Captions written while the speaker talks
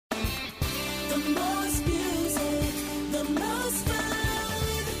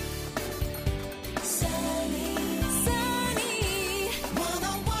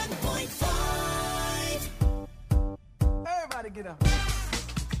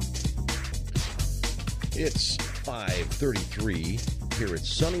It's 5:33 here at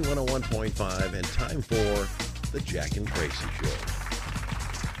Sunny 101.5 and time for the Jack and Tracy Show.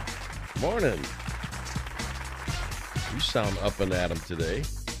 Morning. You sound up and at 'em today.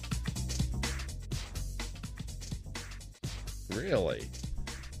 Really?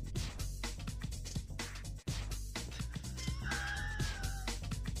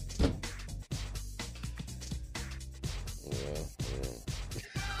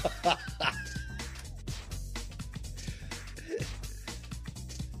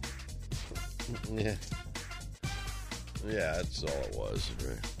 Yeah, that's all it was.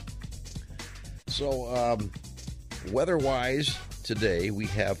 So, weather-wise, today we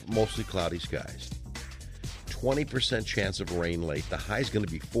have mostly cloudy skies. 20% chance of rain late. The high's going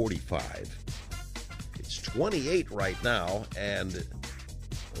to be 45. It's 28 right now, and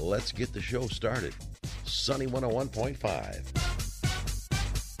let's get the show started. Sunny 101.5.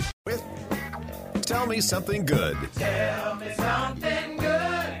 Tell me something good. Tell me something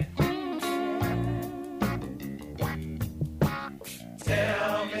good.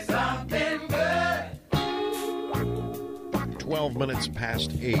 Tell me something good. 12 minutes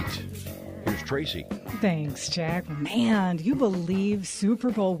past 8. Here's Tracy. Thanks, Jack. Man, do you believe Super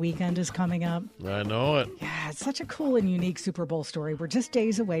Bowl weekend is coming up? I know it. Yeah, it's such a cool and unique Super Bowl story. We're just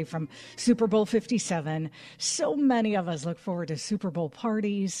days away from Super Bowl 57. So many of us look forward to Super Bowl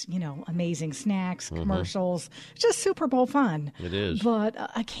parties, amazing snacks, commercials, just Super Bowl fun. It is. But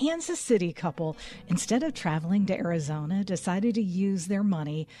a Kansas City couple, instead of traveling to Arizona, decided to use their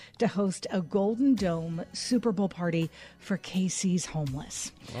money to host a Golden Dome Super Bowl party for KC's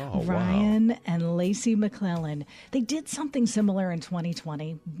homeless. Oh, wow. Ryan and Lacey McClellan, they did something similar in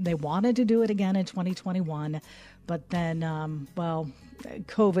 2020. They wanted to do it again in 2021, but then,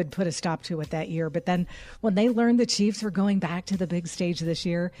 COVID put a stop to it that year. But then when they learned the Chiefs were going back to the big stage this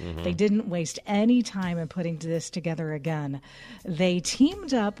year, they didn't waste any time in putting this together again. They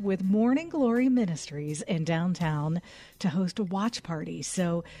teamed up with Morning Glory Ministries in downtown to host a watch party.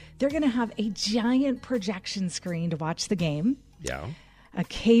 So they're going to have a giant projection screen to watch the game. Yeah. A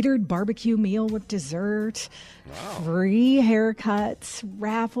catered barbecue meal with dessert, free haircuts,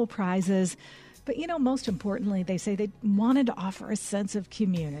 raffle prizes. But, most importantly, they say they wanted to offer a sense of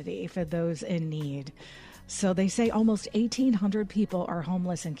community for those in need. So they say almost 1,800 people are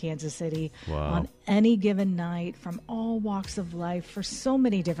homeless in Kansas City on any given night from all walks of life for so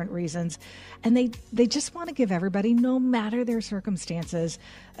many different reasons. And they just want to give everybody, no matter their circumstances,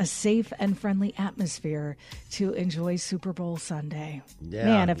 a safe and friendly atmosphere to enjoy Super Bowl Sunday. Yeah,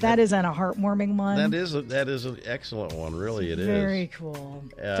 Man, if that isn't a heartwarming one. That is an excellent one. Really, it is. Very cool.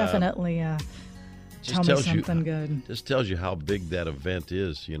 Definitely tell me something good. Just tells you how big that event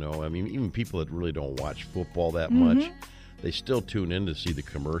is, I mean, even people that really don't watch football that much, they still tune in to see the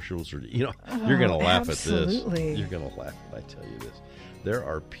commercials. Or you're going to laugh absolutely. at this. You're going to laugh when I tell you this. There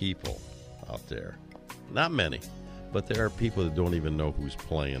are people out there, not many, but there are people that don't even know who's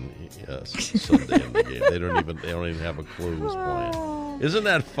playing Sunday in the game. They don't even have a clue who's playing. Isn't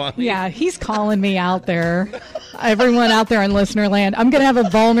that funny? Yeah, he's calling me out there. Everyone out there in listener land, I'm going to have a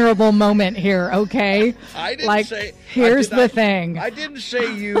vulnerable moment here, okay? I didn't say... Here's the thing. I didn't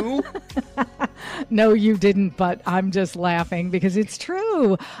say you. No, you didn't, but I'm just laughing because it's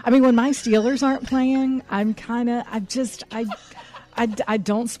true. I mean, when my Steelers aren't playing, I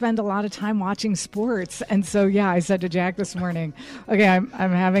don't spend a lot of time watching sports. And so, I said to Jack this morning, okay, I'm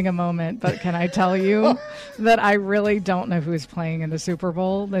having a moment, but can I tell you that I really don't know who's playing in the Super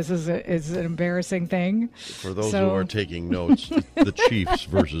Bowl? This is an embarrassing thing. For those who are taking notes, the Chiefs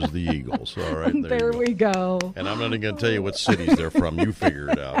versus the Eagles. All right, there we go. And I'm not even going to tell you what cities they're from. You figure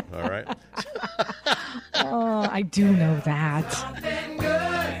it out, all right? Oh, I do know that. Something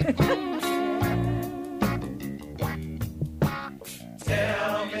good.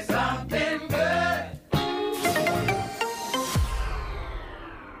 Tell me something good.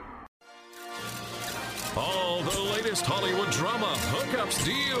 All the latest Hollywood drama, hookups,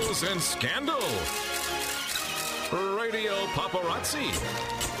 deals, and scandal. Radio Paparazzi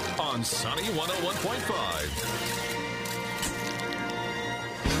on Sunny 101.5.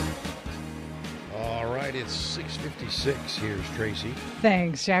 All right, it's 6:56. Here's Tracy.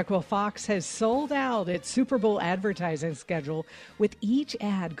 Thanks, Jack. Well, Fox has sold out its Super Bowl advertising schedule, with each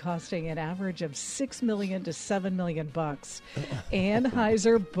ad costing an average of $6 million to $7 million bucks.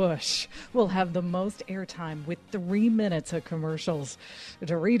 Anheuser-Busch will have the most airtime with 3 minutes of commercials.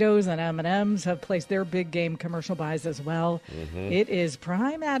 Doritos and M&M's have placed their big game commercial buys as well. It is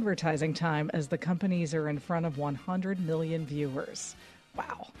prime advertising time as the companies are in front of 100 million viewers.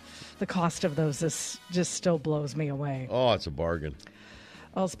 Wow. The cost of those just still blows me away. Oh, it's a bargain.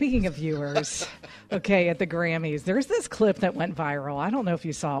 Well, speaking of viewers, okay, at the Grammys, there's this clip that went viral. I don't know if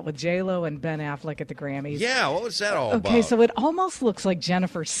you saw it with J-Lo and Ben Affleck at the Grammys. Yeah, what was that all about? Okay, so it almost looks like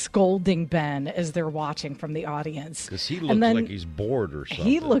Jennifer scolding Ben as they're watching from the audience. Because he looks like he's bored or something.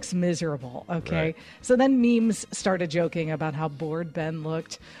 He looks miserable, okay? Right. So then memes started joking about how bored Ben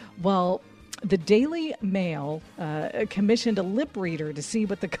looked. Well, the Daily Mail commissioned a lip reader to see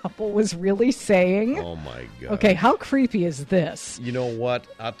what the couple was really saying. Oh, my God. Okay, how creepy is this? You know what?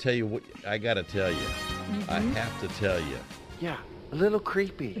 I'll tell you what. I got to tell you. I have to tell you. Yeah, a little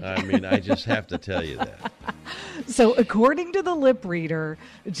creepy. I mean, I just have to tell you that. So according to the lip reader,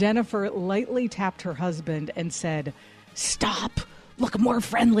 Jennifer lightly tapped her husband and said, "Stop. Look more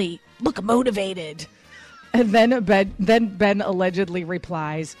friendly. Look motivated." And then Ben allegedly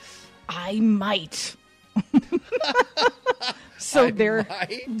replies, "I might." So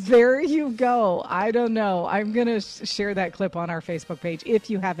there you go. I don't know. I'm going to share that clip on our Facebook page if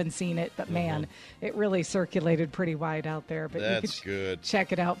you haven't seen it. But, man, it really circulated pretty wide out there. But That's you good.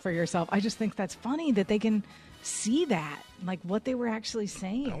 Check it out for yourself. I just think that's funny that they can see that, like what they were actually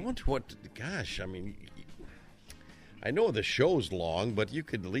saying. I wonder what, gosh, I mean, I know the show's long, but you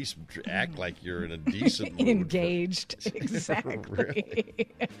could at least act like you're in a decent mood. Engaged. Exactly.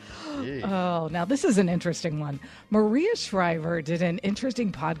 Really? Oh, now this is an interesting one. Maria Shriver did an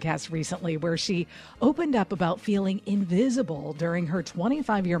interesting podcast recently where she opened up about feeling invisible during her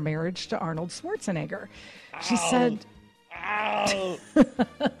 25-year marriage to Arnold Schwarzenegger. She said,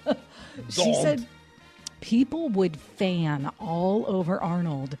 she said people would fan all over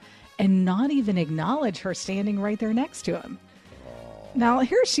Arnold and not even acknowledge her standing right there next to him. Now,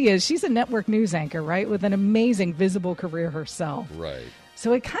 here she is. She's a network news anchor, right, with an amazing visible career herself. Right.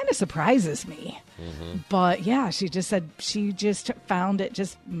 So it kind of surprises me. But, yeah, she just said she just found it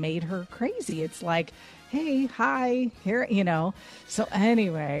just made her crazy. It's like, hey, hi, here, you know. So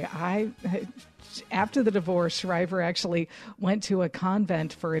anyway, after the divorce, Shriver actually went to a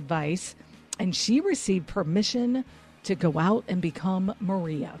convent for advice, and she received permission to go out and become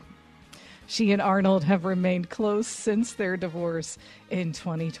Maria. She and Arnold have remained close since their divorce in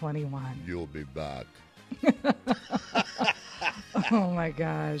 2021. You'll be back. Oh, my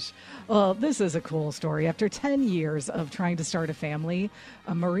gosh. Well, this is a cool story. After 10 years of trying to start a family,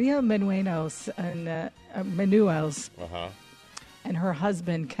 Maria Menuelos and her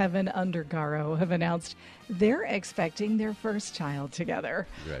husband, Kevin Undergaro, have announced they're expecting their first child together.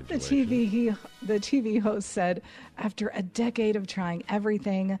 The TV host said, after a decade of trying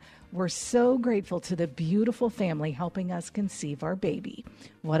everything, we're so grateful to the beautiful family helping us conceive our baby.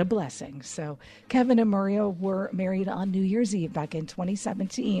 What a blessing. So Kevin and Maria were married on New Year's Eve back in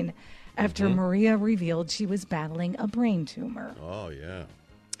 2017 after Maria revealed she was battling a brain tumor. Oh, yeah.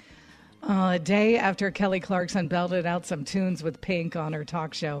 A day after Kelly Clarkson belted out some tunes with Pink on her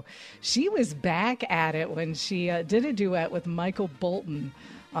talk show, she was back at it when she did a duet with Michael Bolton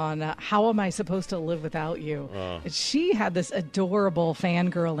on How Am I Supposed to Live Without You. She had this adorable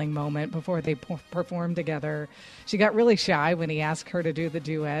fangirling moment before they performed together. She got really shy when he asked her to do the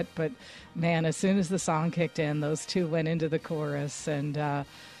duet, but man, as soon as the song kicked in, those two went into the chorus, and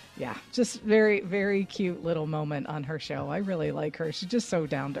yeah, just very, very cute little moment on her show. I really like her. She's just so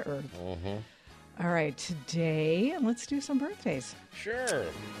down to earth. All right, today, let's do some birthdays. Sure.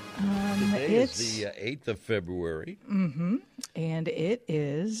 Today is the 8th of February. And it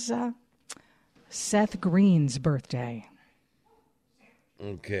is Seth Green's birthday.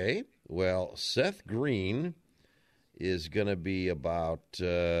 Okay. Well, Seth Green is going to be about,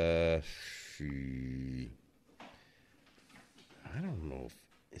 I don't know,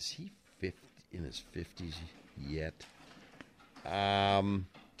 is he 50, in his 50s yet?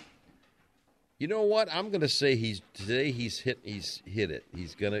 You know what? I'm going to say he's hit it.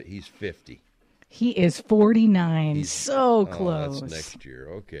 He's 50. He is 49. So close. That's next year.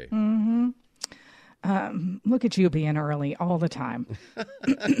 Okay. Look at you being early all the time.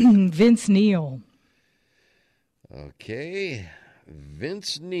 Vince Neil. Okay.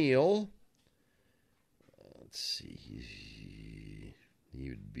 Vince Neil. Let's see. He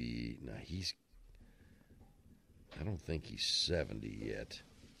would be, I don't think he's 70 yet.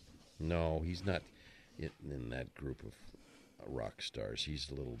 No, he's not in that group of rock stars. He's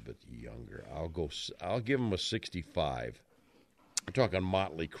a little bit younger. I'll give him a 65. We're talking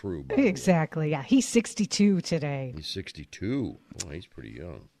Motley Crue. Exactly. Yeah, he's 62 today. He's 62. Oh, he's pretty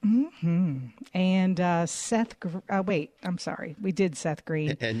young. And Seth. Wait, I'm sorry. We did Seth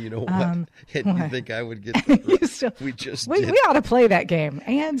Green. And you know what? And you think I would get the we just did. We ought to play that game.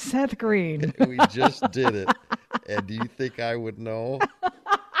 And Seth Green. We just did it. And do you think I would know?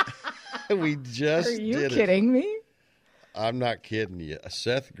 We just did it. Are you kidding me? I'm not kidding you.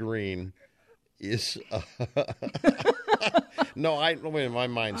 Seth Green is. No, wait, my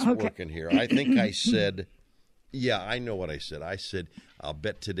mind's working here. I think I said, yeah, I know what I said. I said, I'll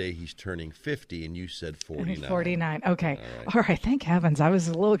bet today he's turning 50, and you said 49. 49. Okay. All right. Thank heavens. I was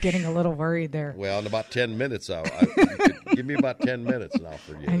getting a little worried there. Well, in about 10 minutes, you could give me about 10 minutes, and I'll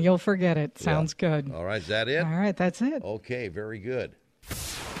forget And it. you'll forget it. Sounds good. All right, is that it? All right, that's it. Okay, very good.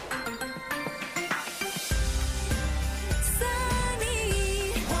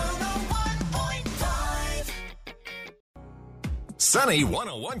 Sunny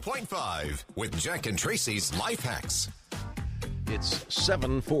 101.5 with Jack and Tracy's Life Hacks. It's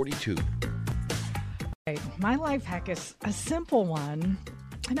 7:42. Okay, my life hack is a simple one.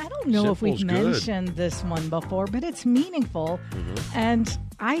 And I don't know if we've Simple's good. mentioned this one before, but it's meaningful. And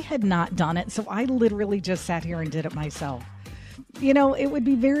I had not done it, so I literally just sat here and did it myself. You know, it would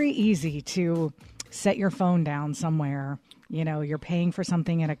be very easy to set your phone down somewhere. You know, you're paying for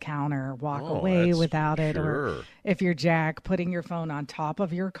something at a counter, walk away that's without it. sure. Or if you're Jack, putting your phone on top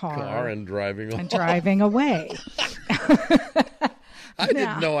of your car And driving. and driving away. I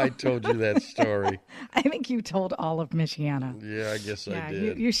didn't know I told you that story. I think you told all of Michiana. Yeah, I guess I Yeah,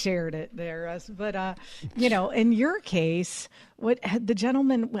 did. you shared it there, Russ. But, you know, in your case, what the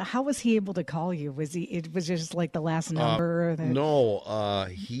gentleman, how was he able to call you? It was just like the last number? No,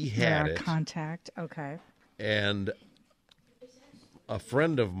 he had it. Contact. Okay. And a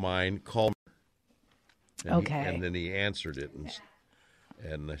friend of mine called me. And Okay. and then he answered it.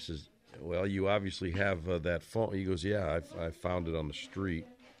 And I says, well, you obviously have that phone. He goes, yeah, I found it on the street.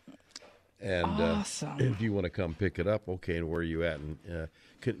 And Awesome. if you want to come pick it up, okay, and where are you at? And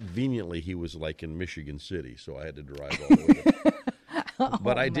conveniently, he was like in Michigan City, so I had to drive all the way.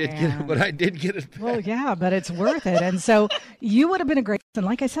 But I did get it back. Well, yeah, but it's worth it. And so you would have been a great, and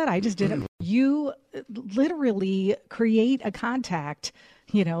like I said, I just did it. You literally create a contact,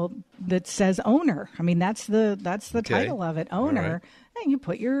 you know, that says owner. I mean, that's the title of it, owner. Right. And you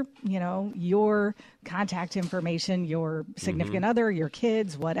put your contact information, your significant other, your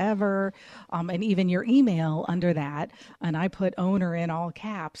kids, whatever, and even your email under that. And I put owner in all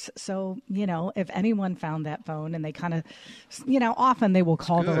caps. So, you know, if anyone found that phone and they kind of, you know, often they will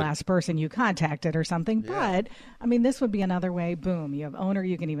call the good. last person you contacted or something. Yeah. But, I mean, this would be another way. Boom. You have owner.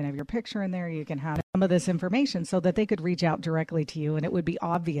 You can even have your picture in there. You can have some of this information so that they could reach out directly to you and it would be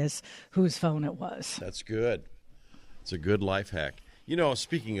obvious whose phone it was. That's good. It's a good life hack. You know,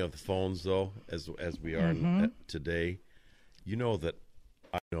 speaking of the phones, though, as we are today, you know that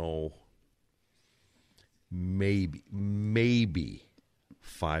I know maybe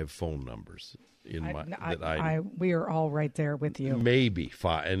 5 phone numbers in we are all right there with you. maybe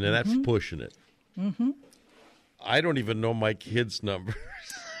 5, and then that's pushing it. Mm-hmm. I don't even know my kids' numbers.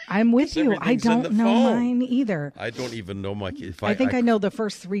 I'm with you. I everything's in the don't know phone. mine either. I don't even know my kids. I think I know the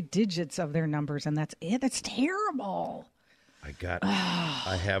first 3 digits of their numbers, and that's it. That's terrible.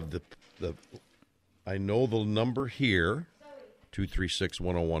 I have the I know the number here,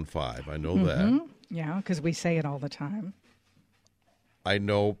 236-1015. I know that. Yeah, because we say it all the time. I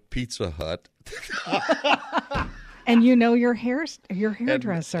know Pizza Hut. And you know your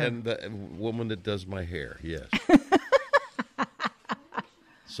hairdresser. And the woman that does my hair, yes.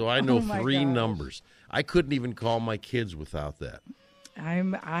 So I know Oh, my 3 gosh. numbers. I couldn't even call my kids without that. I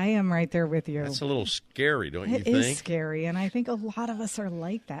am right there with you. That's a little scary, don't you It think? is scary, and I think a lot of us are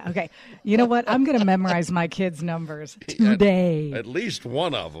like that. Okay, you know what? I'm going to memorize my kids' numbers today. At least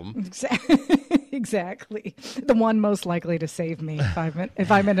one of them. Exactly. The one most likely to save me if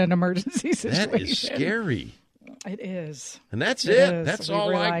I'm in an emergency situation. That is scary. It is. And that's It it. is. That's we all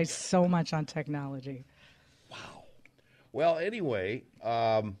rely so much on technology. Well, anyway,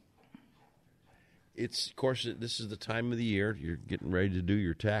 it's, of course, this is the time of the year. You're getting ready to do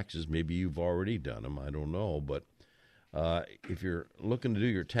your taxes. Maybe you've already done them. I don't know. But if you're looking to do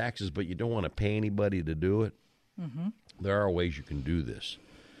your taxes but you don't want to pay anybody to do it, there are ways you can do this.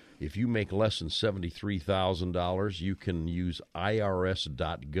 If you make less than $73,000, you can use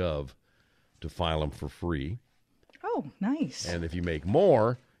irs.gov to file them for free. Oh, nice. And if you make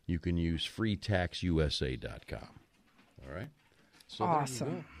more, you can use freetaxusa.com. All right? So Awesome.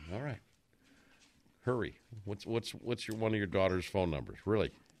 there you go. All right. Hurry. What's your one of your daughter's phone numbers?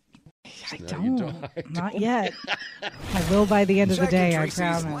 Really? I No, don't. you don't. Not yet. I will by the end of the Jack day, and I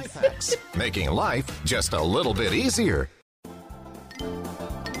Tracy's promise. Life Hacks, making life just a little bit easier.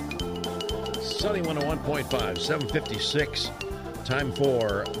 Sunny 101.5, 756. Time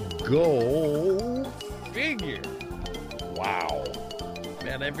for Go Figure. Wow.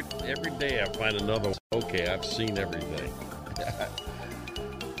 Man, every day I find another one. Okay, I've seen everything.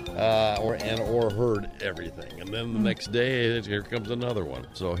 or heard everything. And then the next day, here comes another one.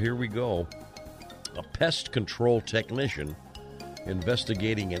 So here we go. A pest control technician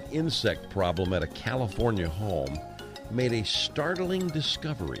investigating an insect problem at a California home made a startling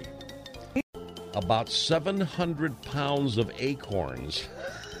discovery. About 700 pounds of acorns.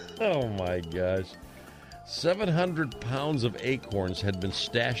 Oh my gosh. 700 pounds of acorns had been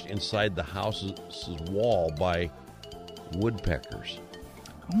stashed inside the house's wall by woodpeckers.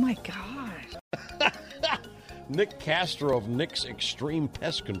 Oh my God. Nick Castro of Nick's Extreme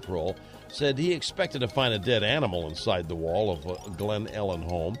Pest Control said he expected to find a dead animal inside the wall of a Glen Ellen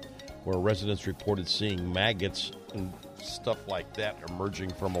home, where residents reported seeing maggots and stuff like that emerging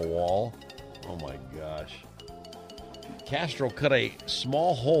from a wall. Oh my gosh. Castro cut a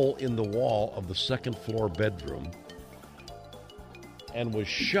small hole in the wall of the second floor bedroom and was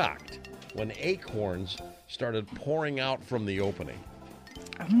shocked when acorns started pouring out from the opening.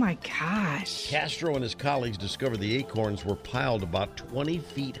 Oh my gosh. Castro and his colleagues discovered the acorns were piled about 20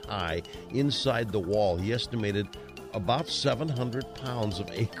 feet high inside the wall. He estimated about 700 pounds of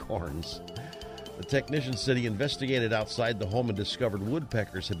acorns. The technician said he investigated outside the home and discovered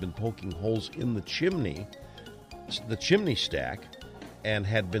woodpeckers had been poking holes in the chimney stack, and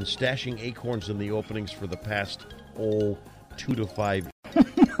had been stashing acorns in the openings for the past 2 to 5 years. Oh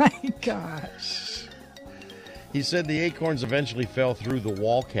my gosh. He said the acorns eventually fell through the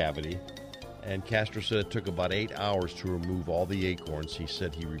wall cavity, and Castro said it took about 8 hours to remove all the acorns. He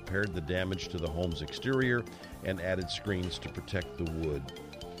said he repaired the damage to the home's exterior and added screens to protect the wood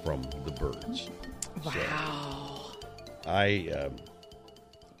from the birds. Wow. So,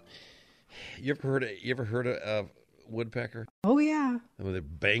 you ever heard of woodpecker? Oh, yeah. When they're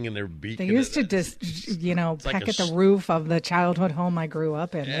banging their beak. They used to just, peck at the roof of the childhood home I grew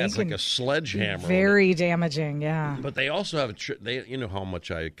up in. Yeah, it's like a sledgehammer. Very damaging, yeah. But they also have you know how much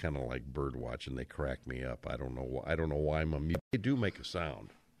I kind of like bird watching. They crack me up. I don't know why I'm a mute. They do make a sound.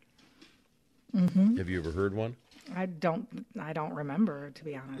 Mm-hmm. Have you ever heard one? I don't remember, to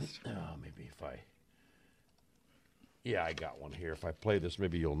be honest. Oh, maybe if I. Yeah, I got one here. If I play this,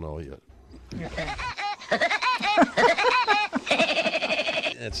 maybe you'll know it. Okay.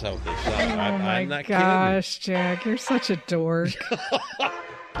 That's how they sound. I'm not gosh, Jack, you're such a dork.